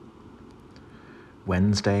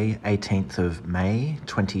Wednesday, 18th of May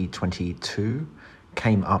 2022,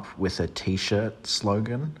 came up with a t-shirt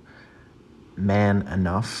slogan, "Man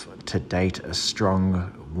enough to date a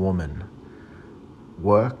strong woman."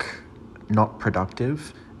 Work, not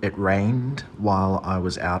productive. It rained while I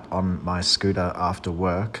was out on my scooter after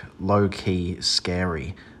work, low-key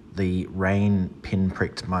scary. The rain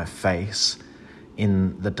pinpricked my face.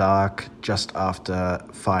 In the dark, just after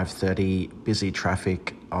 5:30, busy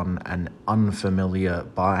traffic on an unfamiliar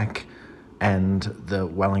bike and the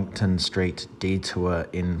Wellington Street detour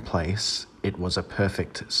in place. It was a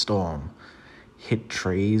perfect storm. Hit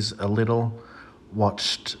trees a little,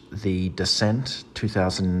 watched The Descent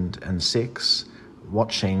 2006,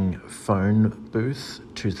 watching Phone Booth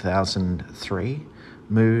 2003,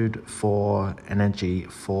 Mood for Energy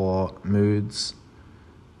for Moods,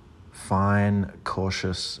 fine,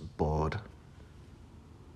 cautious, bored.